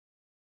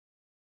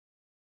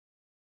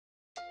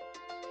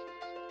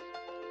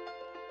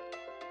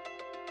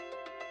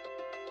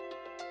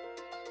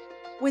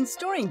When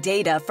storing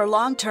data for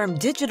long-term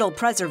digital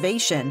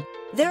preservation,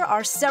 there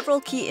are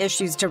several key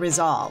issues to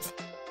resolve.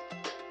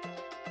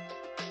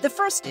 The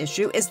first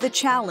issue is the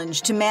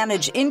challenge to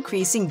manage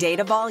increasing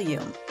data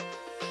volume.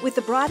 With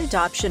the broad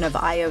adoption of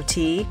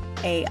IoT,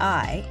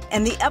 AI,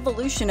 and the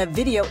evolution of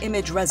video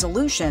image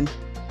resolution,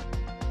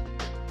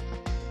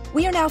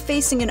 we are now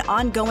facing an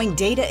ongoing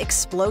data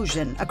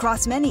explosion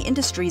across many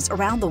industries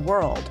around the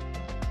world.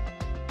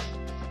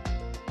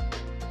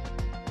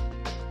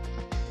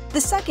 The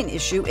second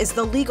issue is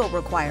the legal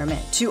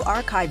requirement to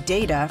archive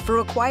data for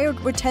required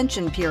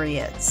retention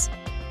periods.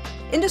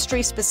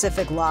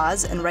 Industry-specific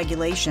laws and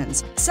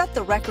regulations set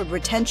the record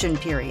retention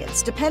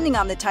periods depending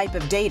on the type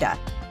of data,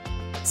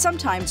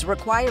 sometimes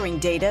requiring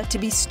data to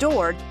be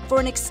stored for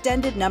an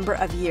extended number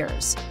of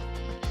years.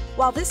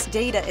 While this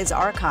data is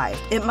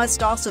archived, it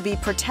must also be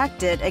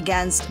protected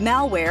against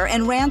malware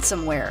and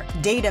ransomware,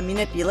 data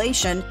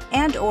manipulation,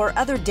 and/or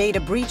other data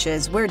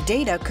breaches where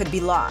data could be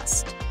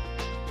lost.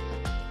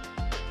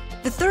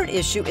 The third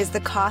issue is the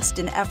cost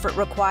and effort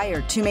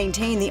required to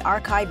maintain the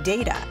archived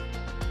data.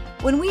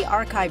 When we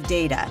archive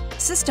data,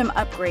 system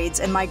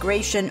upgrades and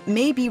migration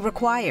may be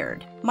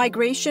required.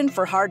 Migration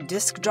for hard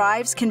disk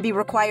drives can be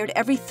required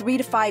every 3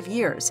 to 5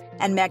 years,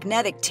 and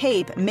magnetic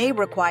tape may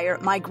require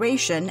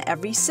migration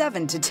every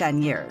 7 to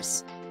 10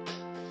 years.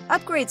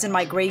 Upgrades and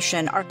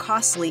migration are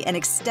costly, and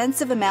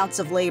extensive amounts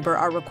of labor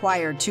are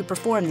required to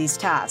perform these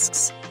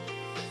tasks.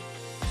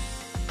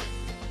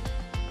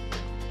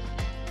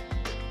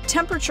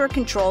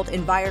 Temperature-controlled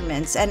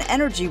environments and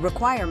energy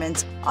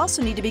requirements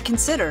also need to be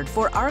considered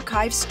for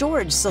archive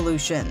storage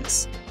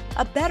solutions.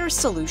 A better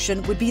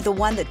solution would be the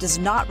one that does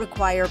not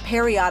require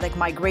periodic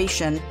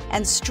migration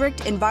and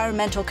strict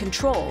environmental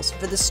controls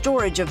for the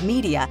storage of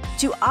media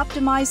to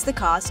optimize the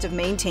cost of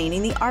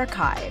maintaining the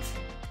archive.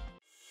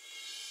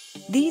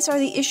 These are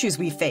the issues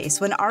we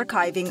face when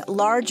archiving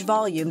large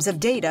volumes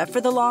of data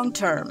for the long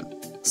term.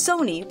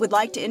 Sony would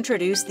like to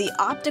introduce the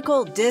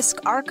Optical Disc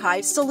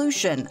Archive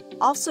Solution,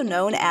 also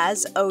known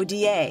as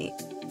ODA,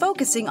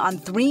 focusing on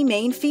 3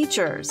 main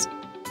features.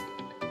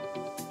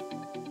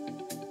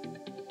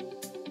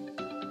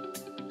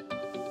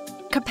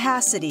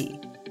 Capacity.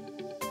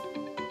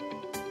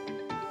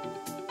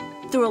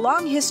 Through a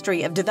long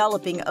history of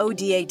developing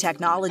ODA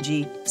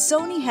technology,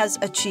 Sony has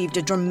achieved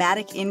a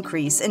dramatic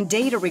increase in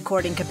data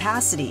recording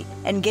capacity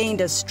and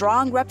gained a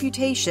strong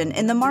reputation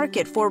in the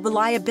market for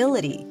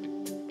reliability.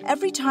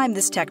 Every time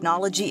this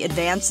technology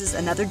advances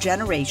another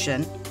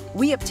generation,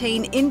 we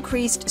obtain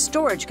increased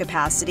storage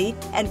capacity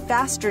and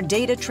faster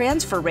data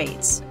transfer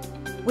rates.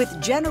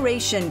 With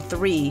Generation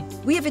 3,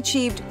 we have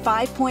achieved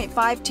 5.5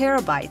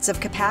 terabytes of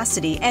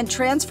capacity and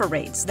transfer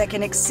rates that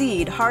can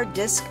exceed hard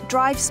disk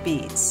drive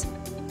speeds.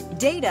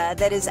 Data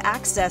that is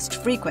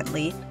accessed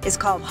frequently is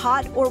called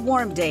hot or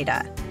warm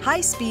data.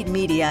 High-speed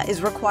media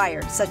is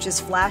required, such as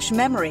flash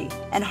memory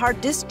and hard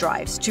disk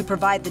drives, to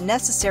provide the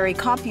necessary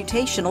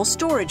computational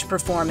storage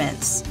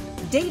performance.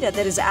 Data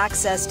that is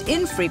accessed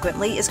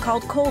infrequently is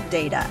called cold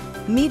data.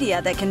 Media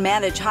that can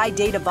manage high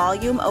data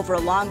volume over a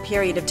long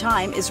period of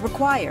time is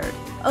required.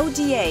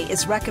 ODA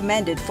is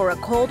recommended for a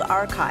cold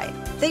archive,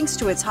 thanks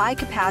to its high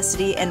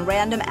capacity and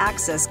random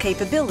access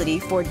capability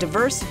for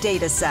diverse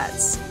data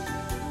sets.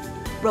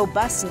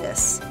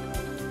 Robustness.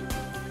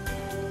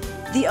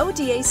 The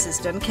ODA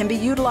system can be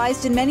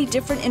utilized in many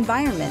different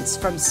environments,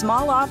 from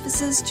small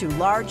offices to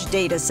large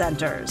data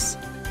centers.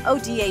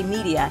 ODA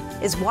media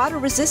is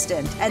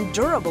water-resistant and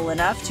durable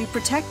enough to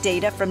protect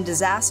data from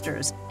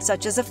disasters,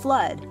 such as a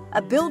flood,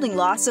 a building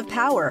loss of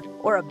power,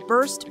 or a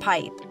burst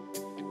pipe.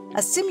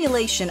 A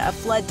simulation of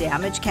flood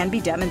damage can be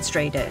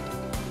demonstrated.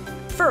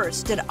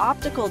 First, an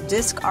optical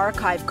disc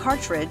archive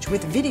cartridge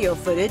with video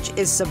footage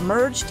is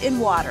submerged in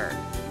water.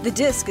 The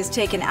disc is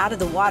taken out of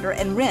the water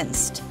and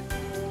rinsed.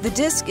 The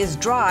disc is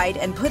dried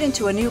and put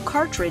into a new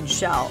cartridge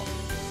shell.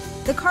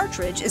 The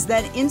cartridge is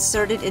then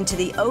inserted into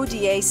the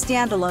ODA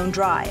standalone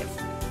drive.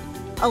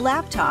 A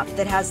laptop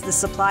that has the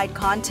supplied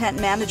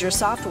Content Manager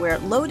software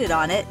loaded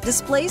on it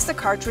displays the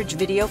cartridge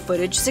video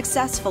footage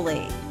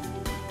successfully.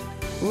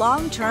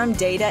 Long-term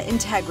data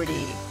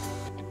integrity.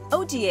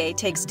 ODA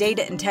takes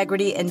data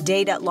integrity and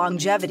data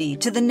longevity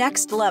to the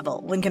next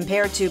level when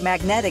compared to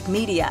magnetic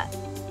media.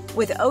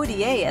 With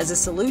ODA as a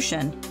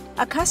solution,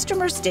 a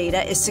customer's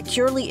data is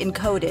securely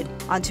encoded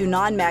onto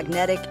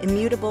non-magnetic,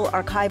 immutable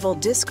archival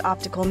disk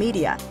optical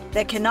media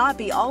that cannot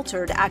be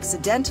altered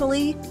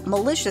accidentally,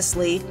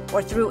 maliciously,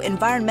 or through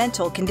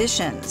environmental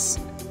conditions.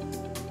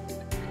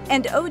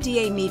 And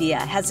ODA media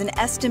has an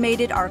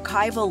estimated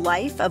archival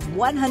life of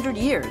 100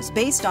 years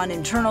based on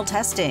internal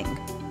testing.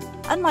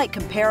 Unlike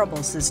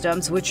comparable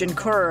systems, which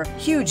incur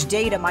huge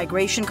data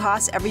migration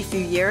costs every few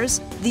years,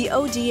 the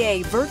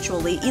ODA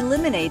virtually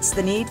eliminates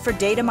the need for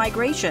data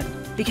migration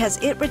because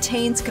it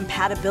retains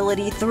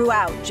compatibility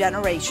throughout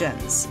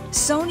generations.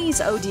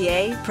 Sony's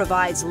ODA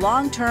provides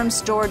long-term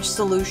storage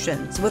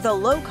solutions with a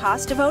low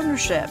cost of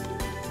ownership.